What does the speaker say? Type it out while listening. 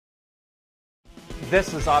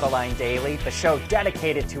This is Autoline Daily, the show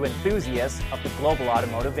dedicated to enthusiasts of the global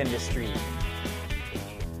automotive industry.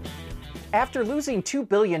 After losing $2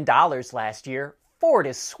 billion last year, Ford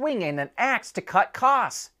is swinging an axe to cut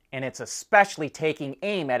costs, and it's especially taking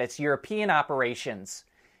aim at its European operations.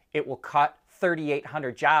 It will cut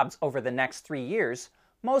 3,800 jobs over the next 3 years,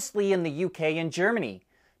 mostly in the UK and Germany.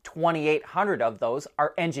 2,800 of those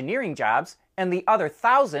are engineering jobs, and the other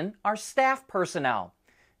 1,000 are staff personnel.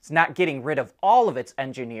 It's not getting rid of all of its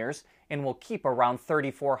engineers and will keep around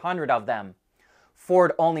 3,400 of them.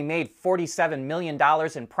 Ford only made $47 million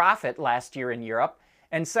in profit last year in Europe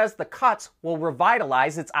and says the cuts will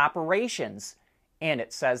revitalize its operations. And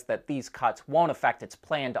it says that these cuts won't affect its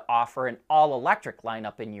plan to offer an all-electric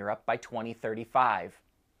lineup in Europe by 2035.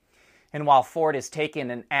 And while Ford is taking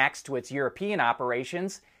an axe to its European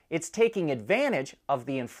operations, it's taking advantage of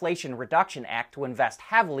the Inflation Reduction Act to invest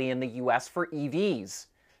heavily in the U.S. for EVs.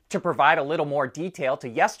 To provide a little more detail to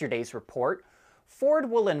yesterday's report, Ford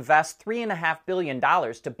will invest $3.5 billion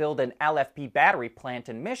to build an LFP battery plant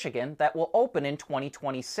in Michigan that will open in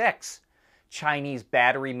 2026. Chinese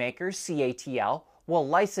battery maker CATL will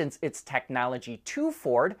license its technology to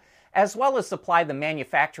Ford, as well as supply the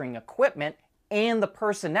manufacturing equipment and the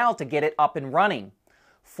personnel to get it up and running.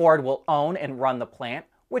 Ford will own and run the plant,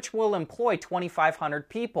 which will employ 2,500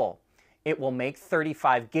 people. It will make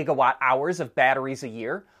 35 gigawatt hours of batteries a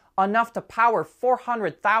year, enough to power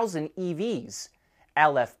 400,000 EVs.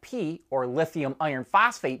 LFP, or lithium iron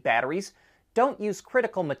phosphate batteries, don't use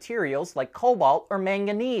critical materials like cobalt or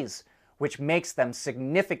manganese, which makes them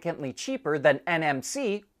significantly cheaper than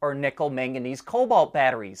NMC, or nickel manganese cobalt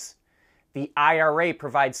batteries. The IRA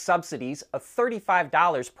provides subsidies of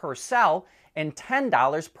 $35 per cell and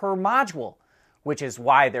 $10 per module, which is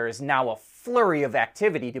why there is now a flurry of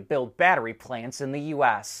activity to build battery plants in the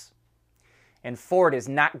U.S. And Ford is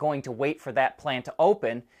not going to wait for that plant to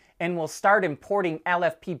open and will start importing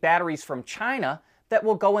LFP batteries from China that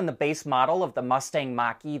will go in the base model of the Mustang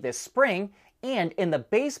Mach-E this spring and in the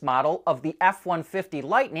base model of the F-150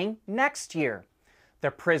 Lightning next year.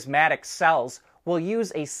 The prismatic cells will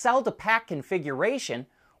use a cell-to-pack configuration,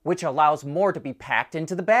 which allows more to be packed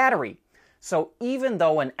into the battery. So even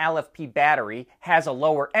though an LFP battery has a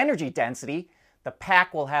lower energy density, the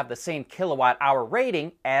pack will have the same kilowatt-hour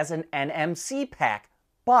rating as an NMC pack,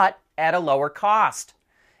 but at a lower cost.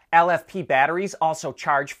 LFP batteries also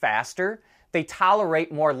charge faster, they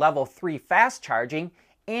tolerate more level 3 fast charging,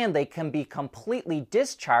 and they can be completely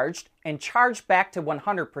discharged and charged back to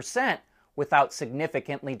 100% without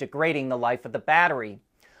significantly degrading the life of the battery.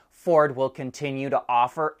 Ford will continue to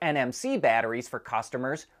offer NMC batteries for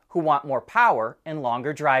customers who want more power and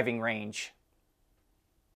longer driving range.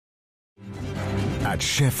 At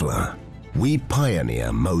Schaeffler, we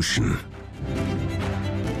pioneer motion.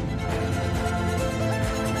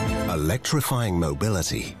 Electrifying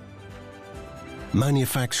mobility,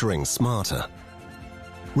 manufacturing smarter,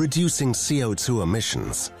 reducing CO2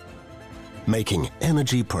 emissions, making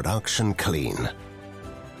energy production clean.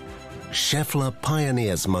 Schaeffler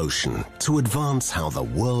pioneers motion to advance how the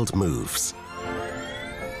world moves.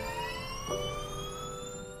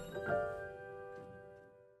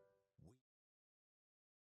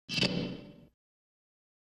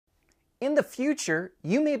 In the future,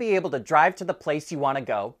 you may be able to drive to the place you want to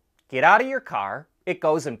go, get out of your car, it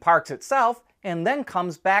goes and parks itself, and then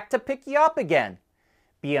comes back to pick you up again.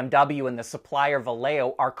 BMW and the supplier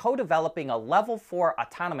Valeo are co-developing a Level 4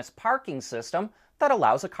 autonomous parking system that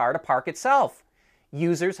allows a car to park itself.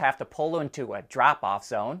 Users have to pull into a drop-off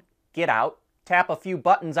zone, get out, tap a few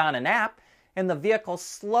buttons on an app, and the vehicle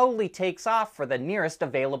slowly takes off for the nearest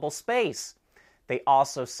available space. They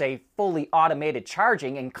also say fully automated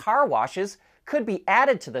charging and car washes could be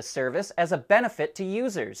added to the service as a benefit to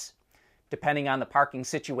users. Depending on the parking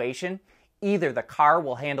situation, either the car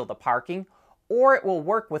will handle the parking or it will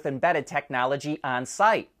work with embedded technology on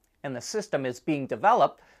site, and the system is being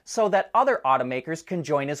developed so that other automakers can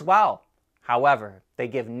join as well. However, they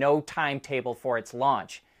give no timetable for its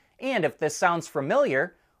launch, and if this sounds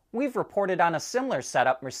familiar, we've reported on a similar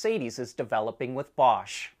setup Mercedes is developing with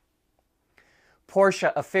Bosch.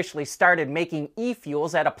 Porsche officially started making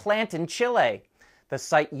e-fuels at a plant in Chile. The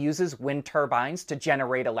site uses wind turbines to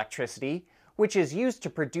generate electricity, which is used to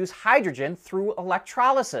produce hydrogen through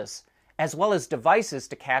electrolysis, as well as devices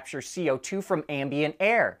to capture CO2 from ambient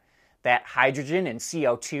air. That hydrogen and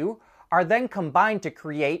CO2 are then combined to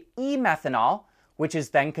create e-methanol, which is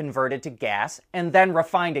then converted to gas and then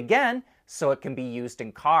refined again so it can be used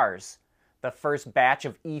in cars. The first batch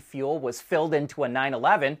of e-fuel was filled into a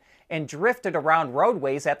 911 and drifted around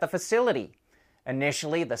roadways at the facility.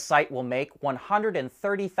 Initially, the site will make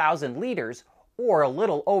 130,000 liters or a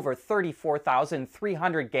little over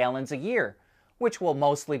 34,300 gallons a year, which will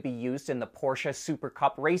mostly be used in the Porsche Super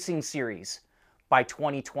Cup Racing Series. By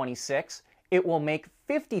 2026, it will make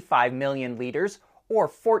 55 million liters or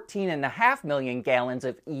 14.5 million gallons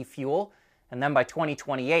of e-fuel, and then by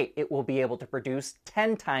 2028, it will be able to produce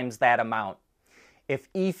 10 times that amount. If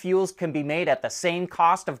e-fuels can be made at the same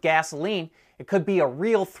cost of gasoline, it could be a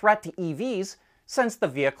real threat to EVs, since the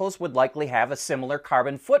vehicles would likely have a similar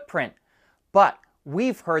carbon footprint. But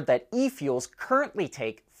we've heard that e-fuels currently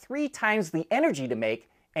take 3 times the energy to make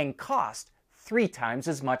and cost 3 times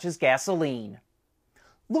as much as gasoline.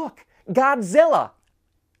 Look, Godzilla!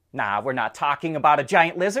 Nah, we're not talking about a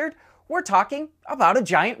giant lizard, we're talking about a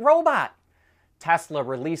giant robot. Tesla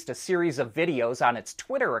released a series of videos on its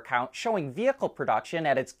Twitter account showing vehicle production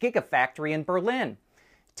at its Gigafactory in Berlin.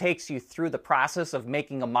 It takes you through the process of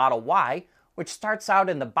making a Model Y, which starts out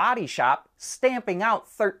in the body shop stamping out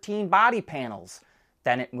 13 body panels.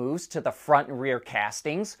 Then it moves to the front and rear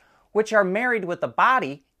castings, which are married with the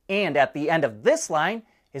body, and at the end of this line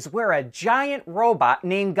is where a giant robot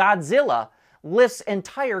named Godzilla lifts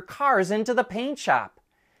entire cars into the paint shop.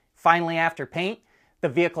 Finally, after paint, the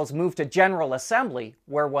vehicles move to general assembly,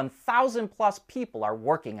 where 1,000 plus people are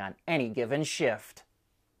working on any given shift.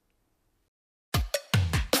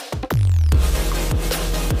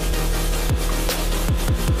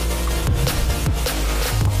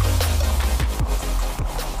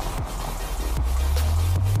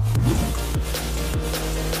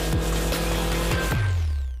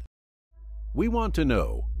 We want to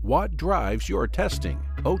know what drives your testing.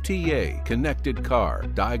 OTA, connected car,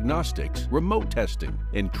 diagnostics, remote testing.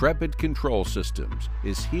 Intrepid Control Systems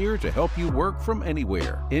is here to help you work from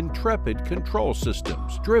anywhere. Intrepid Control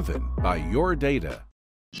Systems, driven by your data.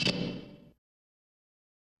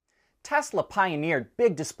 Tesla pioneered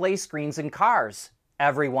big display screens in cars.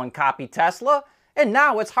 Everyone copied Tesla, and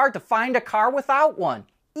now it's hard to find a car without one.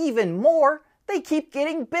 Even more, they keep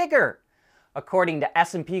getting bigger. According to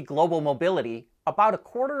S&P Global Mobility, about a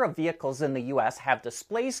quarter of vehicles in the U.S. have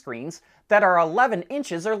display screens that are 11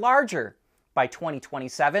 inches or larger. By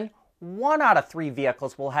 2027, 1 out of 3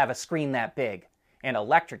 vehicles will have a screen that big, and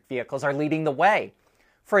electric vehicles are leading the way.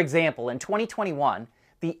 For example, in 2021,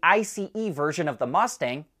 the ICE version of the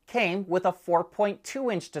Mustang came with a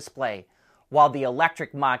 4.2-inch display, while the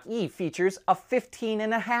electric Mach-E features a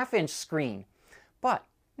 15.5-inch screen. But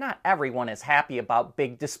not everyone is happy about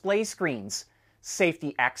big display screens.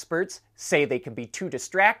 Safety experts say they can be too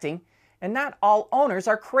distracting, and not all owners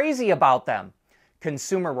are crazy about them.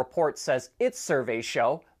 Consumer Reports says its surveys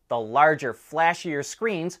show the larger, flashier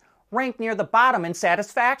screens rank near the bottom in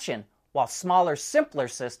satisfaction, while smaller, simpler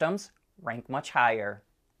systems rank much higher.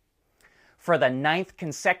 For the 9th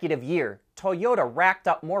consecutive year, Toyota racked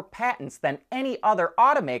up more patents than any other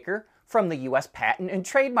automaker from the U.S. Patent and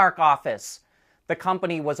Trademark Office. The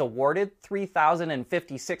company was awarded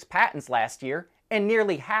 3,056 patents last year, and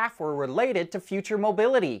nearly half were related to future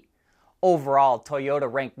mobility. Overall,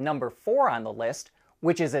 Toyota ranked number 4 on the list,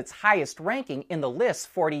 which is its highest ranking in the list's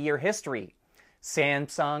 40-year history.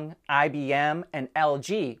 Samsung, IBM, and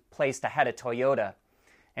LG placed ahead of Toyota.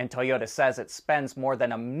 And Toyota says it spends more than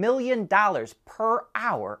 $1 million per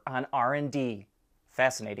hour on R&D.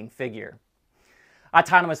 Fascinating figure.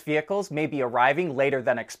 Autonomous vehicles may be arriving later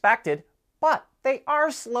than expected, but they are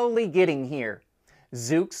slowly getting here.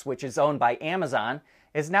 Zoox, which is owned by Amazon,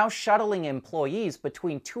 is now shuttling employees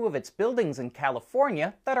between 2 of its buildings in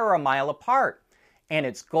California that are a mile apart, and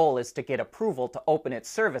its goal is to get approval to open its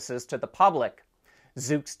services to the public.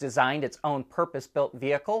 Zoox designed its own purpose-built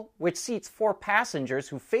vehicle, which seats 4 passengers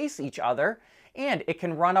who face each other, and it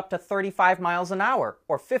can run up to 35 miles an hour,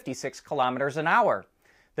 or 56 kilometers an hour.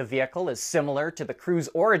 The vehicle is similar to the Cruise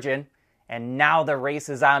Origin, and now the race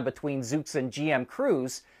is on between Zoox and GM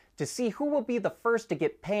Cruise to see who will be the first to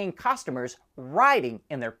get paying customers riding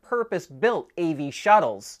in their purpose-built AV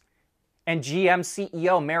shuttles. And GM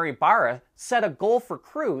CEO Mary Barra set a goal for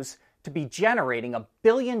Cruise to be generating $1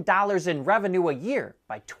 billion in revenue a year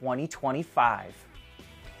by 2025.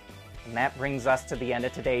 And that brings us to the end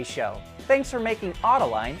of today's show. Thanks for making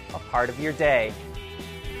Autoline a part of your day.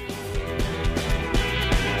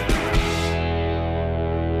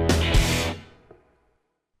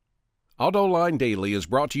 Autoline Daily is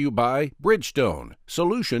brought to you by Bridgestone,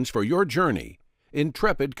 solutions for your journey.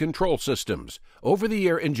 Intrepid Control Systems,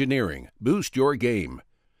 over-the-air engineering, boost your game.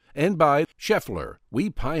 And by Schaeffler,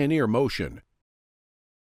 we pioneer motion.